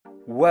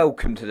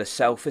Welcome to the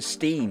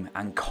Self-Esteem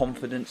and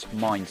Confidence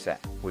Mindset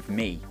with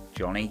me,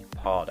 Johnny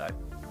Pardo.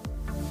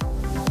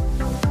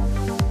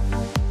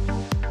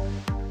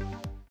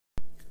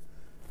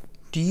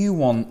 Do you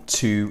want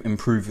to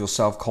improve your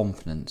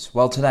self-confidence?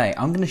 Well, today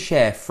I'm going to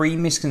share 3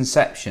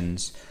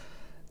 misconceptions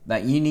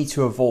that you need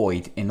to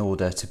avoid in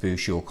order to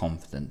boost your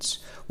confidence.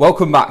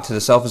 Welcome back to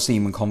the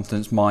Self-Esteem and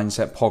Confidence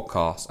Mindset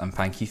podcast, and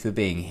thank you for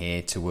being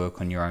here to work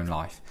on your own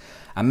life.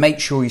 And make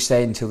sure you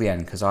stay until the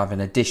end, because I have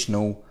an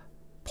additional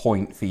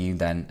point for you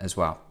then as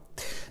well.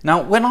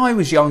 Now, when I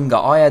was younger,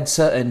 I had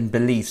certain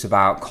beliefs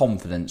about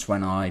confidence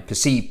when I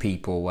perceived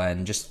people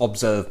and just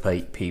observed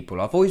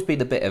people. I've always been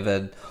a bit of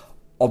an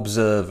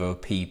observer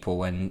of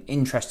people and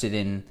interested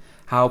in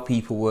how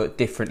people work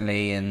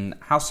differently and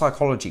how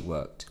psychology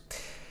worked.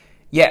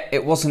 Yet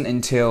it wasn't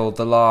until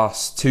the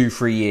last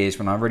 2-3 years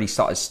when I really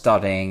started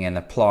studying and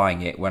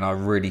applying it, when I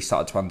really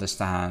started to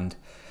understand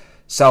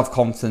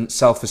self-confidence,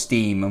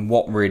 self-esteem, and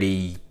what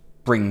really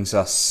brings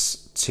us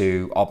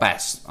to our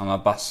best and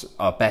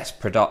our best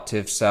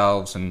productive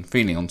selves and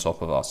feeling on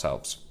top of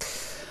ourselves.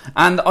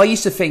 And I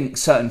used to think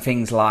certain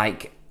things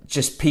like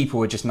just people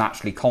were just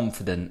naturally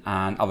confident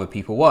and other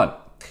people weren't,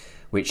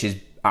 which is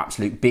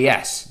absolute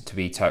BS, to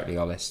be totally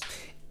honest.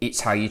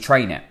 It's how you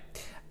train it,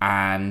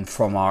 and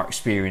from our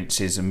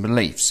experiences and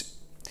beliefs.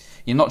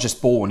 You're not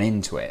just born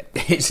into it,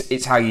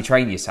 it's how you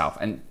train yourself,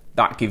 and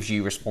that gives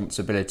you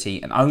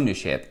responsibility and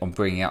ownership on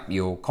bringing up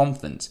your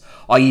confidence.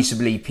 I used to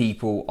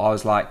believe I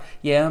was like,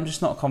 yeah, I'm just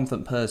not a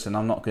confident person,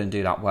 I'm not going to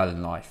do that well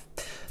in life.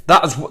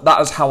 That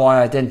was how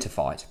I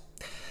identified.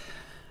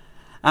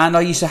 And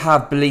I used to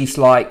have beliefs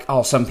like,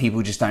 some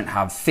people just don't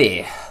have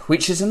fear,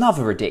 which is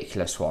another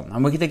ridiculous one.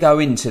 And we're going to go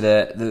into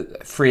the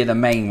 3 of the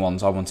main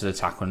ones I wanted to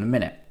tackle in a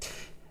minute.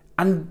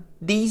 And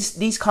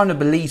these kind of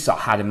beliefs I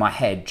had in my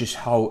head just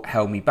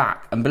held me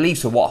back. And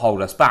beliefs are what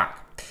hold us back.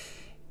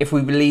 If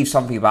we believe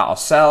something about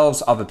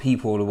ourselves, other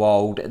people, the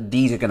world,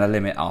 these are going to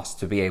limit us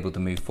to be able to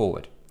move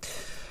forward.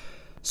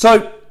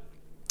 So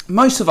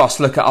most of us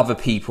look at other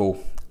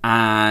people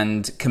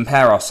and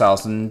compare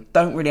ourselves and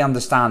don't really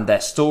understand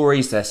their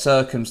stories, their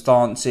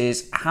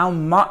circumstances, how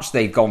much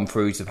they've gone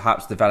through to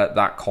perhaps develop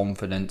that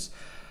confidence,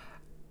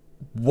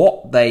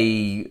 what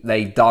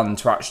they've done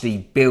to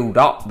actually build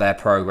up their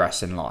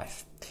progress in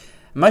life.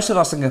 Most of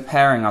us are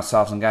comparing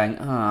ourselves and going,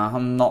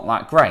 I'm not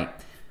that great.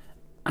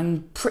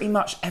 And pretty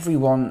much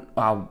everyone,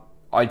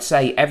 I'd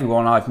say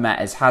everyone I've met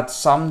has had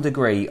some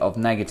degree of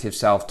negative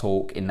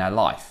self-talk in their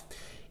life.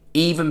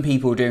 Even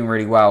people doing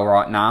really well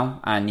right now,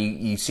 and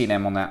you see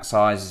them on the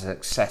outside as a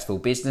successful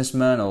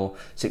businessman or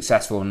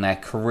successful in their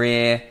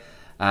career,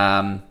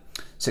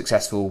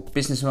 successful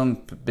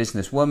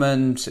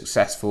businesswoman,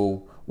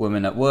 successful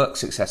woman at work,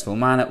 successful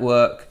man at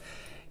work.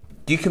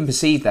 You can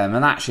perceive them,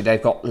 and actually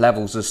they've got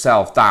levels of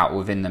self-doubt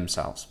within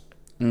themselves.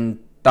 And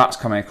that's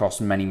coming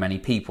across many, many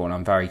people, and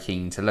I'm very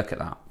keen to look at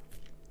that.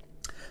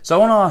 So I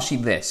want to ask you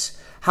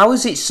this. How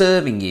is it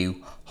serving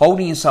you,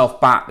 holding yourself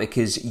back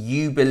because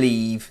you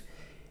believe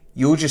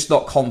you're just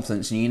not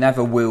confident and you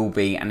never will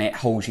be, and it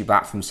holds you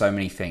back from so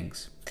many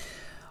things?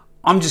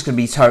 I'm just going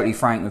to be totally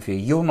frank with you.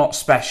 You're not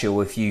special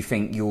if you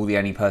think you're the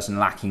only person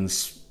lacking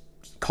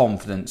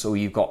confidence or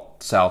you've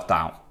got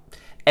self-doubt.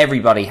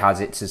 Everybody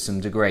has it to some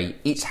degree.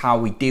 It's how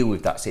we deal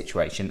with that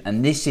situation.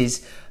 And this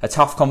is a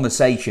tough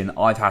conversation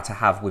I've had to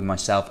have with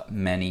myself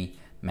many,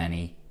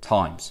 many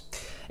times.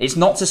 It's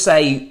not to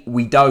say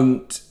we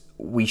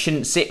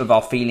shouldn't sit with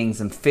our feelings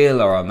and feel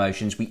our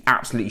emotions. We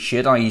absolutely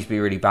should. I used to be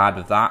really bad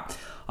with that.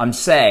 I'm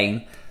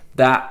saying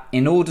that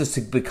in order to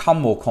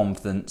become more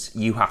confident,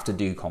 you have to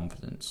do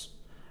confidence.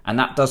 And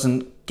that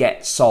doesn't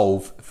get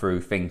solved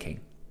through thinking.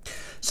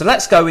 So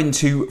let's go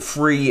into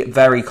 3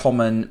 very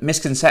common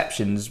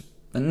misconceptions.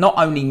 And not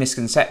only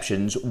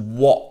misconceptions,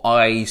 what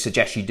I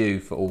suggest you do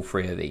for all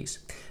 3 of these,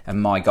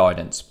 and my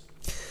guidance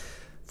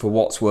for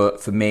what's worked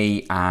for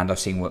me and I've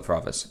seen work for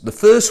others. The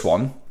first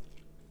one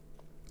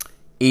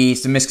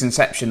is the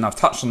misconception, I've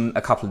touched on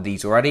a couple of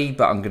these already,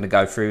 but I'm going to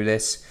go through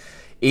this,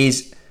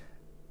 is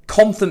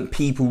confident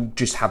people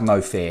just have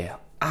no fear.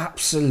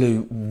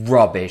 Absolute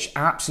rubbish,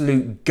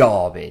 absolute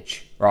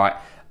garbage, right?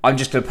 I'm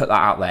just going to put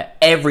that out there.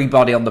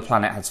 Everybody on the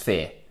planet has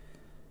fear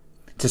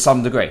to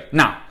some degree.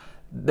 Now,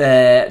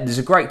 there's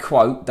a great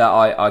quote that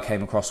I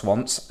came across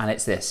once, and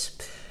it's this: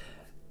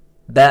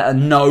 there are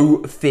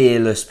no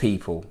fearless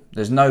people.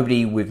 There's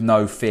nobody with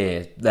no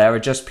fear. There are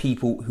just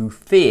people who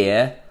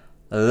fear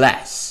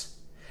less.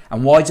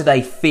 And why do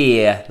they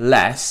fear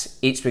less?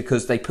 It's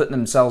because they put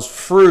themselves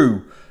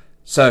through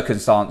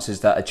circumstances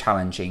that are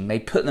challenging. They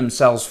put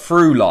themselves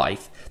through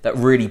life that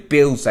really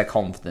builds their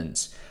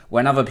confidence,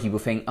 when other people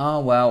think,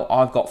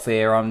 I've got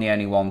fear, I'm the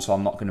only one, so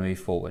I'm not going to move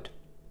forward.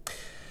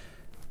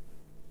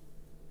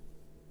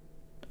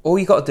 All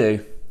you got to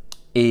do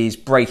is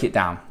break it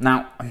down.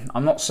 Now,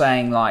 I'm not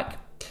saying like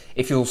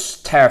if you're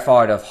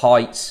terrified of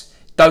heights,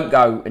 don't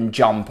go and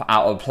jump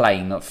out of a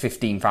plane at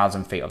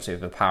 15,000 feet, obviously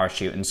with a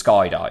parachute, and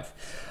skydive.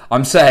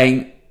 I'm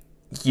saying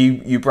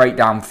you break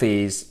down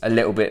fears a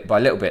little bit by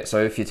little bit.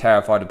 So if you're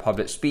terrified of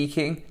public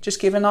speaking, just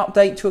give an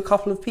update to a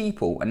couple of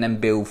people and then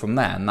build from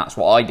there. And that's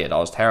what I did. I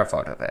was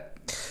terrified of it.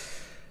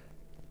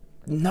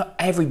 Not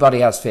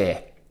everybody has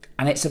fear.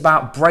 And it's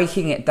about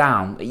breaking it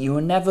down. You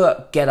will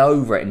never get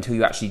over it until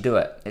you actually do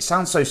it. It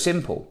sounds so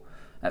simple.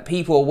 That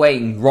people are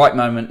waiting, right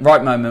moment,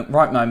 right moment,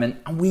 right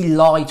moment. And we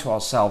lie to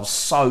ourselves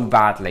so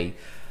badly.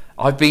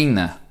 I've been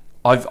there.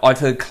 I've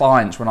heard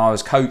clients when I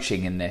was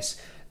coaching in this.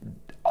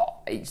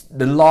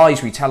 The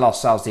lies we tell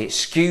ourselves, the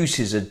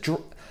excuses are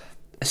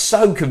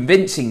so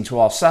convincing to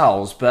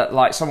ourselves, but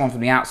like someone from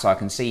the outside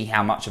can see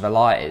how much of a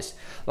lie it is.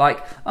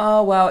 Like,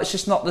 oh, well, it's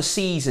just not the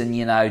season,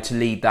 to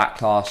lead that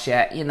class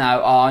yet.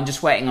 I'm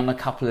just waiting on a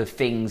couple of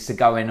things to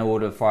go in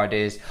order for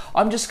ideas.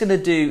 I'm just going to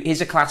do,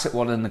 here's a classic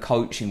one in the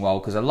coaching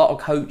world, because a lot of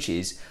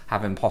coaches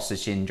have imposter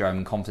syndrome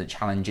and confidence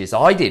challenges.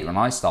 I did when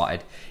I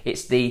started.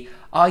 It's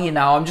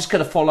I'm just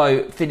going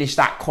to finish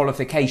that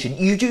qualification.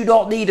 You do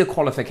not need a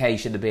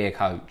qualification to be a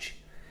coach.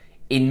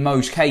 In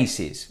most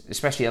cases,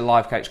 especially a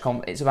life coach,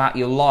 it's about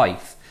your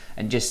life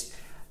and just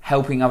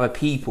helping other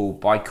people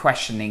by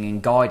questioning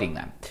and guiding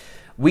them.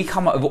 We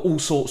come up with all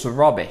sorts of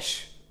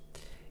rubbish.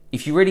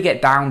 If you really get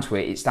down to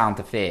it, it's down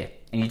to fear.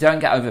 And you don't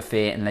get over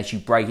fear unless you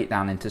break it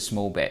down into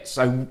small bits.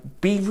 So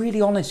be really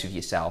honest with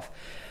yourself.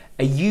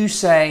 Are you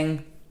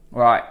saying,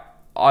 right,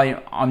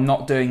 I'm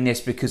not doing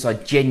this because I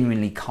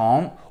genuinely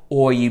can't?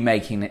 Or are you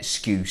making an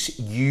excuse?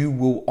 You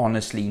will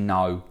honestly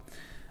know.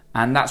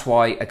 And that's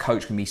why a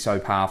coach can be so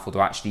powerful, to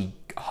actually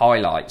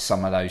highlight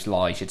some of those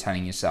lies you're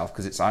telling yourself,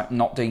 because it's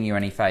not doing you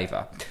any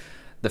favour.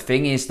 The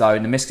thing is, though,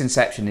 and the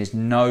misconception is,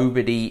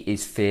 nobody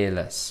is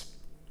fearless.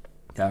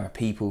 There are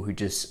people who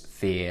just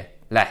fear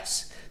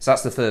less. So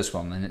that's the first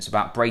one, and it's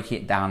about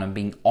breaking it down and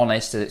being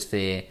honest that it's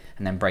fear,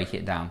 and then break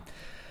it down.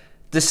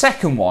 The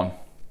second one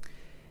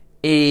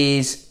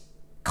is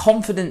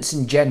confidence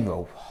in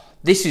general.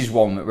 This is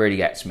one that really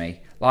gets me.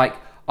 Like,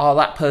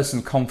 that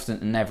person's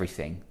confident in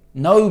everything.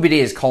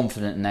 Nobody is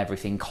confident in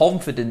everything.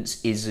 Confidence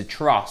is a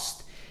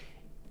trust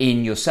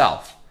in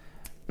yourself.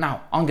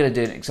 Now, I'm going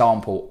to do an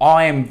example.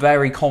 I am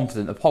very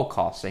confident of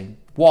podcasting.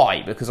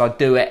 Why? Because I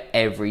do it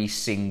every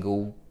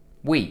single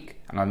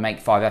week, and I make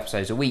 5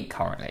 episodes a week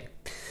currently.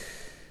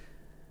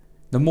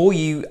 The more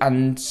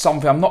and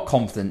something I'm not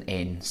confident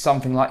in,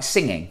 something like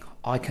singing.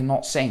 I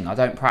cannot sing. I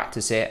don't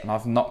practice it, and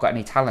I've not got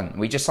any talent.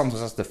 We just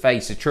sometimes have to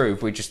face the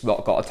truth. We just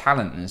not got a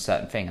talent in a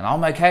certain thing, and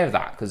I'm okay with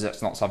that because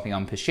that's not something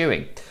I'm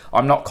pursuing.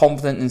 I'm not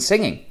confident in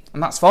singing,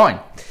 and that's fine.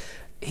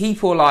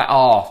 People are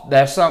like,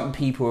 there are certain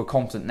people who are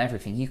confident in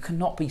everything. You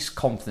cannot be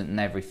confident in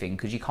everything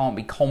because you can't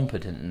be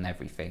competent in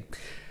everything.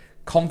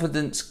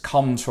 Confidence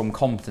comes from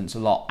competence a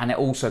lot, and it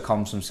also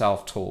comes from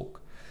self-talk.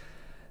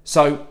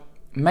 So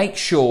make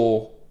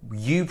sure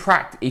you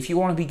practice. If you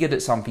want to be good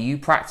at something, you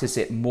practice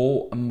it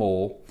more and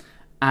more,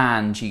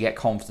 and you get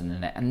confident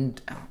in it. And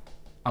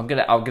I'm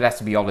gonna have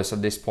to be honest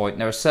on this point.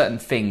 There are certain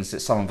things that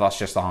some of us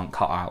just aren't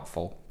cut out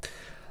for.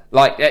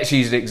 Like, let's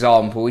use an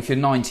example. If you're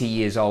 90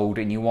 years old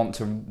and you want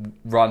to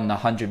run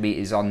 100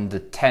 meters under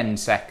 10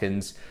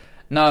 seconds,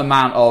 no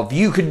amount of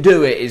you can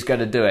do it is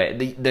going to do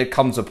it. There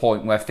comes a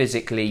point where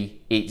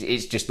physically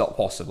it's just not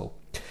possible.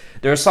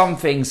 There are some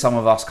things some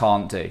of us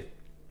can't do,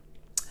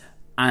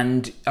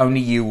 and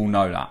only you will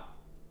know that.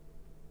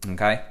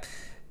 Okay?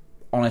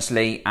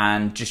 Honestly,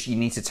 and just you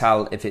need to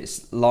tell if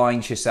it's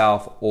lying to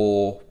yourself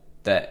or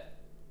that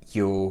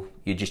you're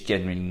just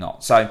genuinely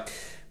not. So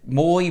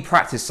more you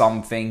practice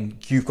something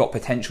you've got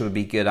potential to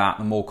be good at,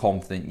 the more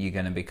confident you're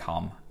going to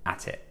become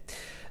at it.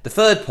 The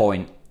third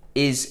point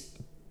is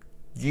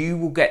you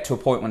will get to a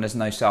point when there's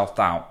no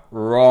self-doubt.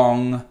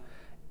 Wrong.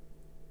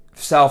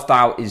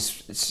 Self-doubt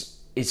is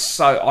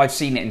so, I've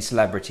seen it in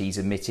celebrities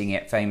admitting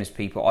it, famous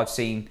people. I've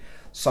seen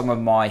some of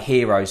my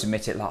heroes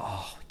admit it, like,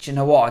 do you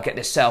know what? I get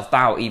this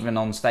self-doubt even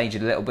on stage a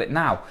little bit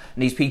now.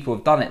 And these people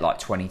have done it like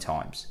 20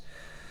 times.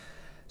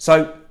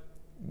 So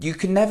you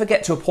can never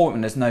get to a point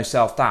when there's no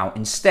self-doubt.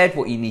 Instead,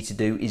 what you need to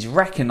do is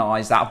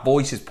recognize that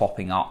voice is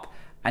popping up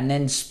and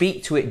then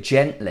speak to it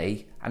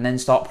gently and then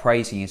start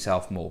praising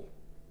yourself more.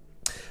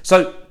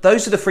 So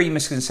those are the 3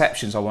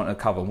 misconceptions I want to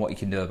cover and what you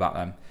can do about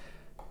them.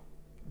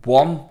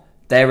 1,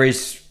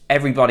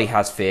 everybody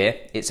has fear.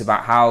 It's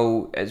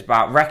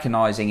about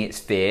recognizing it's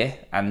fear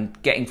and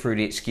getting through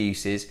the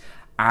excuses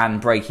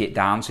and break it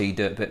down so you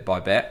do it bit by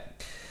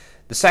bit.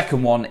 The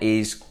second one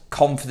is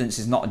confidence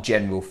is not a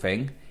general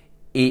thing.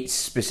 It's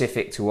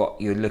specific to what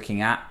you're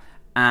looking at,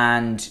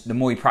 and the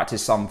more you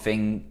practice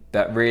something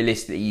that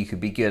realistically you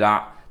could be good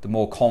at, the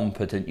more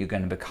competent you're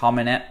going to become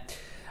in it.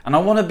 And I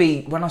want to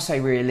be, when I say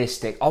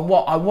realistic, I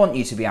want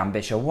you to be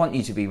ambitious. I want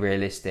you to be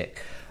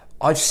realistic.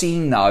 I've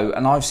seen though,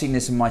 and I've seen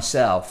this in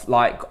myself,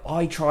 like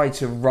I tried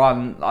to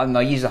run, and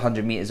I used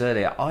 100 meters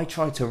earlier, I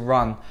tried to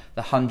run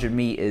the 100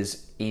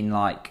 meters in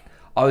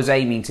I was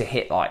aiming to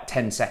hit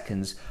 10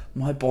 seconds.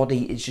 My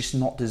body is just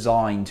not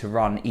designed to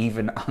run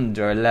even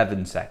under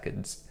 11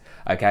 seconds,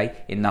 okay,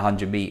 in the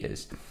 100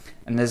 meters.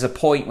 And there's a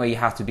point where you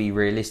have to be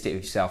realistic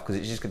with yourself because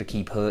it's just going to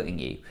keep hurting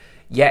you.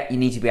 Yet you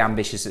need to be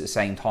ambitious at the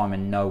same time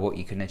and know what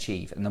you can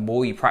achieve. And the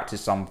more you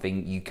practice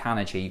something you can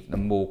achieve, the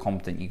more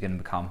confident you're going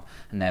to become,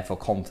 and therefore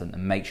confident.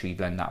 And make sure you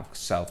blend that with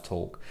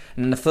self-talk.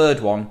 And then the third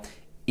one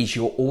is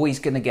you're always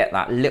going to get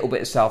that little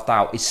bit of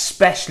self-doubt,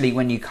 especially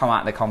when you come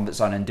out of the comfort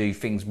zone and do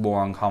things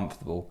more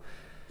uncomfortable.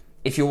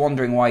 If you're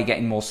wondering why you're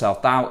getting more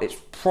self-doubt, it's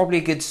probably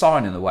a good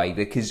sign in a way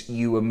because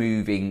you are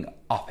moving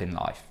up in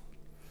life.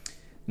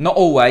 Not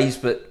always,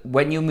 but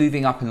when you're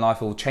moving up in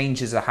life or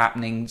changes are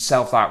happening,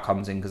 self-doubt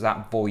comes in because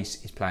that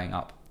voice is playing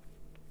up.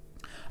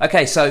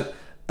 Okay, so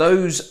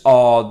those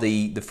are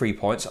the 3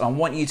 points, and I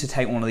want you to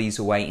take one of these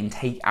away and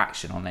take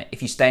action on it.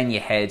 If you stay in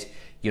your head,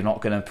 you're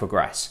not going to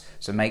progress.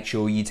 So make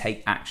sure you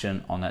take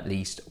action on at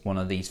least one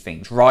of these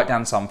things. Write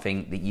down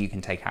something that you can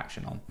take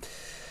action on.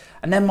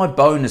 And then my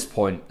bonus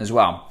point as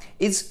well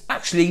is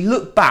actually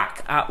look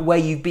back at where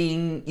you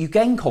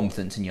gained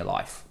confidence in your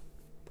life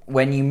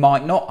when you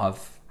might not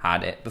have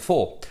had it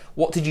before.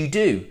 What did you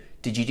do?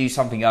 Did you do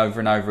something over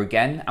and over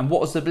again? And what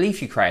was the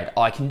belief you created?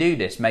 I can do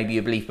this. Maybe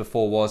your belief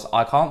before was,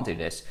 I can't do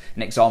this.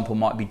 An example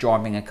might be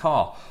driving a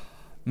car.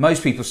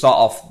 Most people start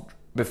off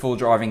before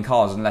driving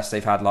cars, unless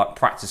they've had like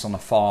practice on a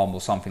farm or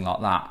something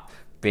like that,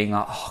 being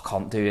like, oh, I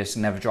can't do this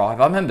and never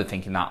drive. I remember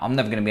thinking that I'm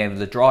never going to be able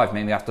to drive.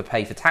 Maybe I have to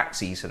pay for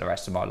taxis for the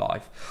rest of my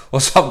life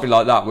or something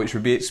like that, which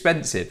would be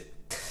expensive.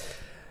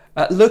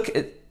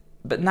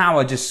 But now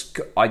I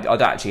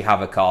don't actually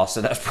have a car, so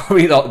that's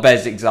probably not the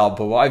best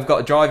example. I've got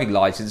a driving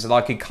license and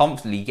I can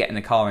comfortably get in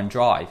a car and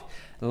drive.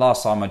 The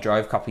last time I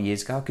drove a couple of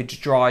years ago, I could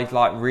just drive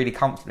like really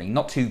comfortably,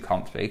 not too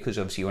comfortably because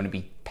obviously you want to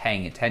be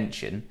paying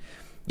attention.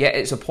 Yet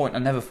it's a point I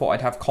never thought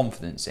I'd have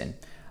confidence in.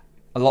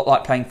 A lot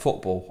like playing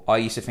football. I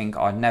used to think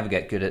I'd never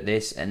get good at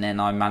this, and then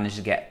I managed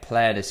to get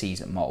player of the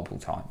season multiple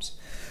times.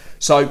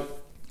 So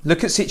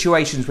look at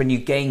situations when you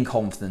gain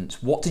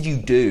confidence. What did you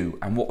do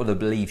and what were the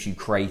beliefs you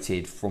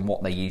created from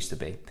what they used to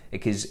be?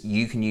 Because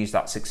you can use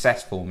that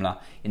success formula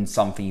in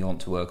something you want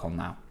to work on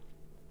now.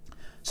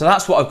 So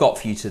that's what I've got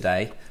for you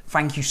today.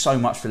 Thank you so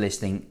much for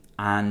listening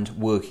and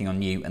working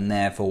on you and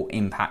therefore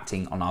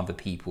impacting on other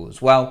people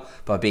as well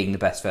by being the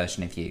best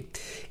version of you.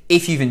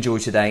 If you've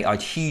enjoyed today,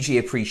 I'd hugely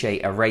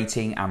appreciate a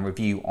rating and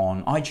review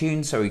on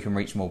iTunes so we can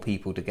reach more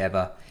people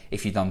together.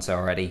 If you've done so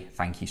already,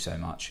 thank you so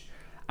much.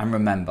 And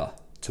remember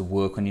to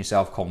work on your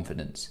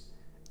self-confidence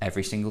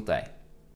every single day.